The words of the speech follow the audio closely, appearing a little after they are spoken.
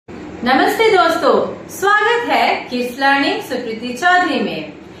नमस्ते दोस्तों, स्वागत है किड्स लर्निंग सुकृति चौधरी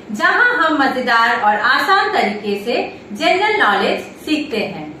में, जहां हम मजेदार और आसान तरीके से जनरल नॉलेज सीखते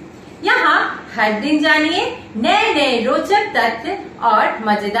हैं। यहां हर दिन जानिए नए नए रोचक तथ्य और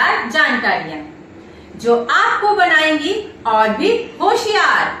मजेदार जानकारियां जो आपको बनाएंगी और भी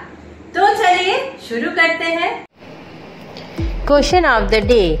होशियार। तो चलिए शुरू करते हैं। Question of the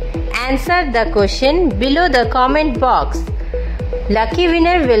day. Answer the question below the comment box. Lucky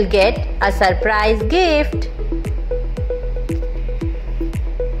winner will get a surprise gift.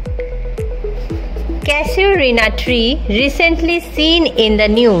 Casuarina tree recently seen in the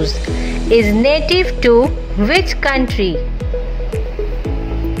news is native to which country?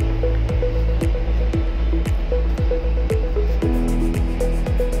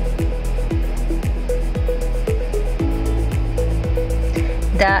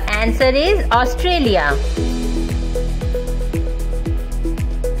 The answer is Australia.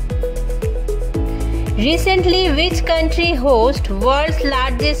 Recently, which country hosts world's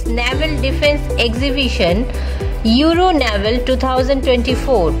largest naval defense exhibition, Euro Naval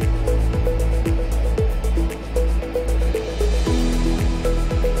 2024?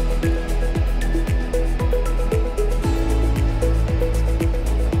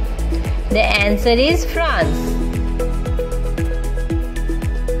 The answer is France.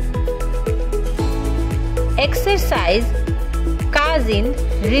 Exercise Kazin,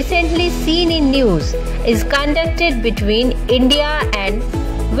 recently seen in news, is conducted between India and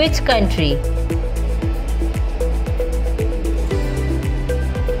which country?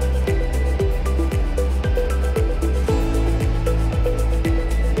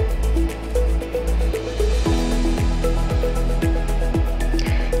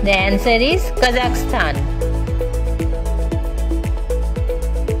 The answer is Kazakhstan.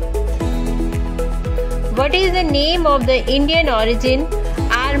 What is the name of the Indian origin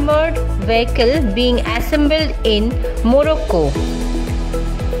armored vehicle being assembled in Morocco?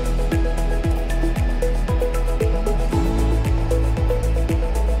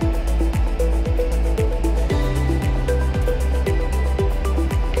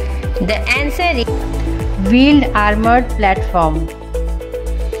 The answer is wheeled armored platform.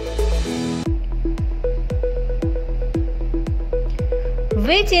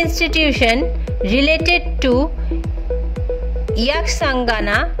 Which institution related to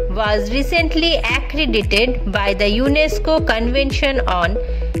Yakshagana was recently accredited by the UNESCO Convention on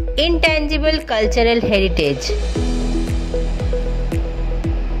Intangible Cultural Heritage?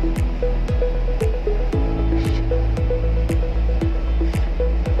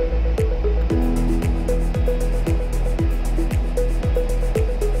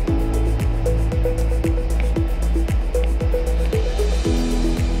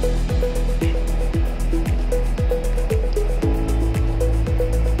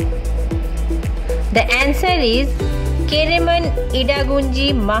 The answer is Kereman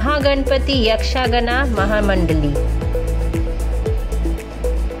Idagunji Mahaganpati Yakshagana Mahamandali.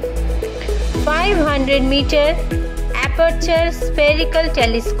 500-meter aperture spherical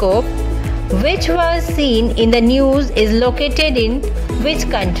telescope, which was seen in the news, is located in which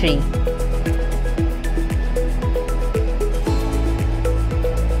country?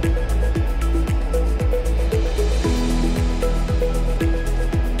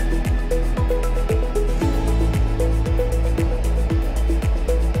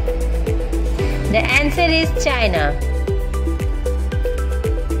 The answer is China.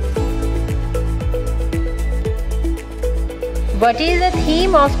 What is the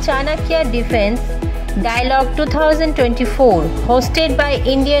theme of Chanakya Defense Dialogue 2024 hosted by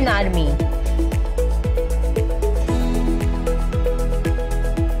Indian Army?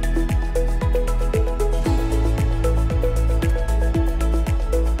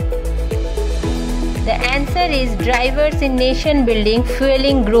 The answer is drivers in nation building,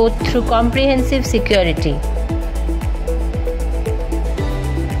 fueling growth through comprehensive security.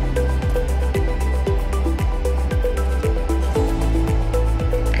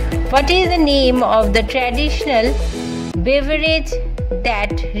 What is the name of the traditional beverage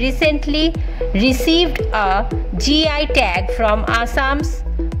that recently received a GI tag from Assam's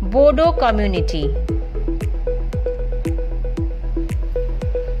Bodo community?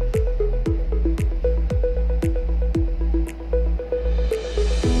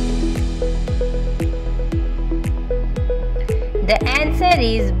 The answer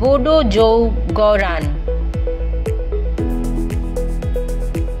is Bodo Jou Gauran.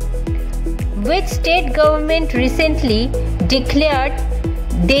 Which state government recently declared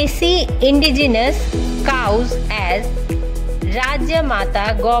Desi indigenous cows as Rajya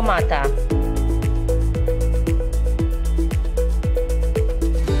Mata Gau Mata?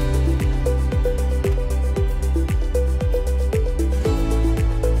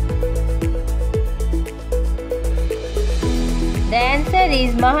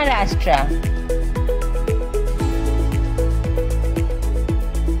 is Maharashtra.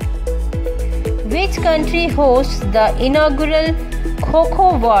 Which country hosts the inaugural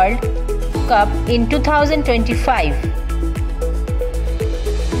Kho-Kho World Cup in 2025?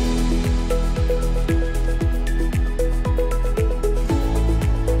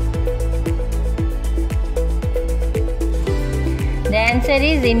 The answer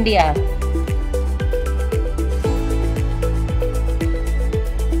is India.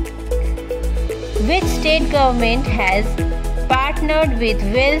 Which state government has partnered with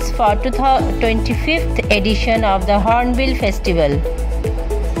Wales for 25th edition of the Hornbill Festival?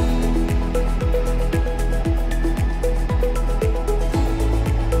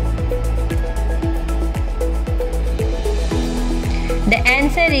 The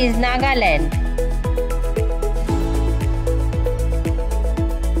answer is Nagaland.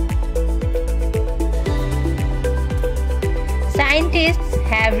 Scientists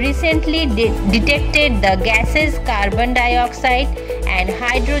have recently detected the gases carbon dioxide and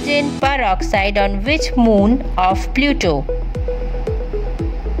hydrogen peroxide on which moon of Pluto?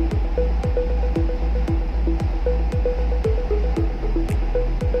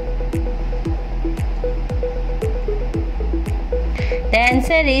 The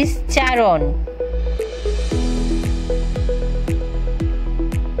answer is Charon.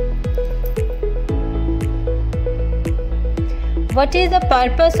 What is the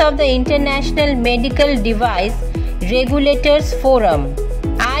purpose of the International Medical Device Regulators Forum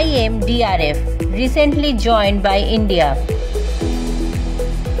 (IMDRF), recently joined by India?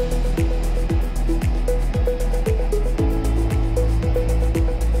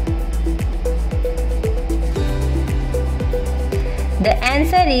 The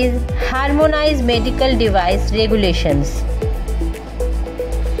answer is Harmonize Medical Device Regulations.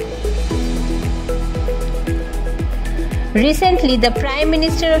 Recently, the Prime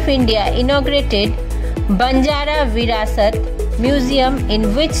Minister of India inaugurated Banjara Virasat Museum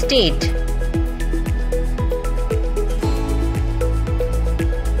in which state?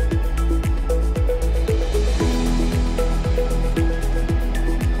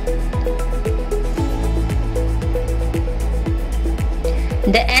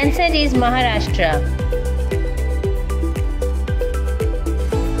 The answer is Maharashtra.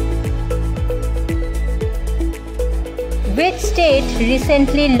 Which state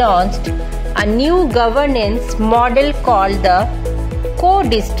recently launched a new governance model called the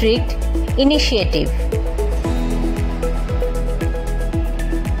Co-District Initiative?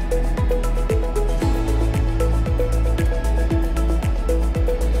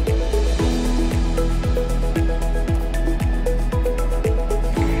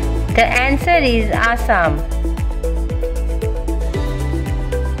 The answer is Assam.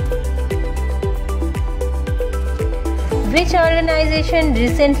 Which organization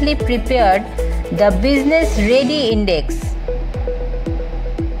recently prepared the Business Ready Index?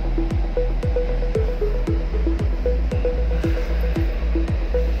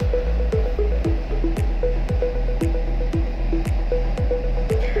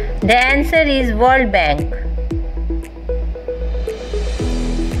 The answer is World Bank.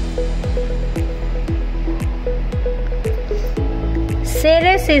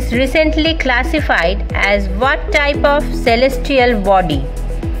 Ceres is recently classified as what type of celestial body?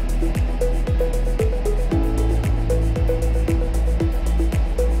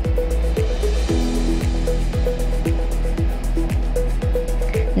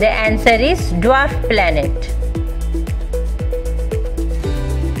 The answer is dwarf planet.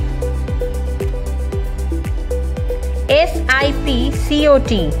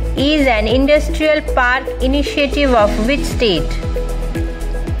 SIPCOT is an industrial park initiative of which state?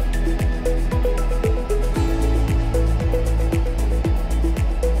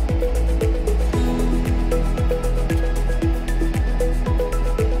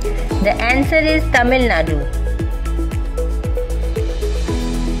 The answer is Tamil Nadu.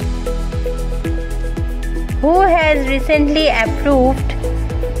 Who has recently approved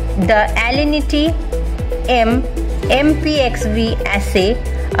the Alinity MPXV assay,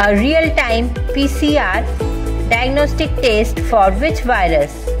 a real-time PCR diagnostic test for which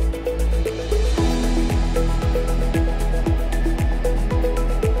virus?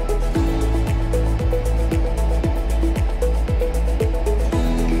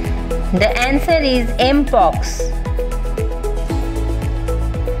 The answer is Mpox.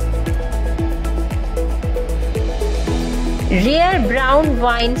 Rare brown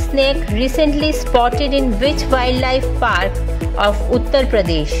wine snake recently spotted in which wildlife park of Uttar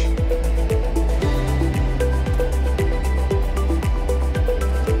Pradesh?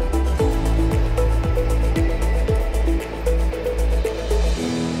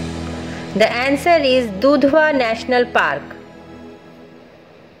 The answer is Dudhwa National Park.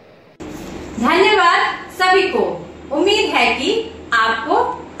 धन्यवाद सभी को। उम्मीद है कि आपको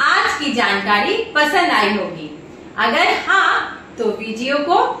आज की जानकारी पसंद आई होगी। अगर हाँ तो वीडियो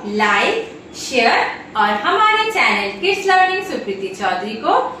को लाइक, शेयर और हमारे channel kids learning Supriti Chaudhary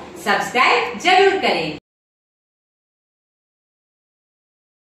को सब्सक्राइब जरूर करें।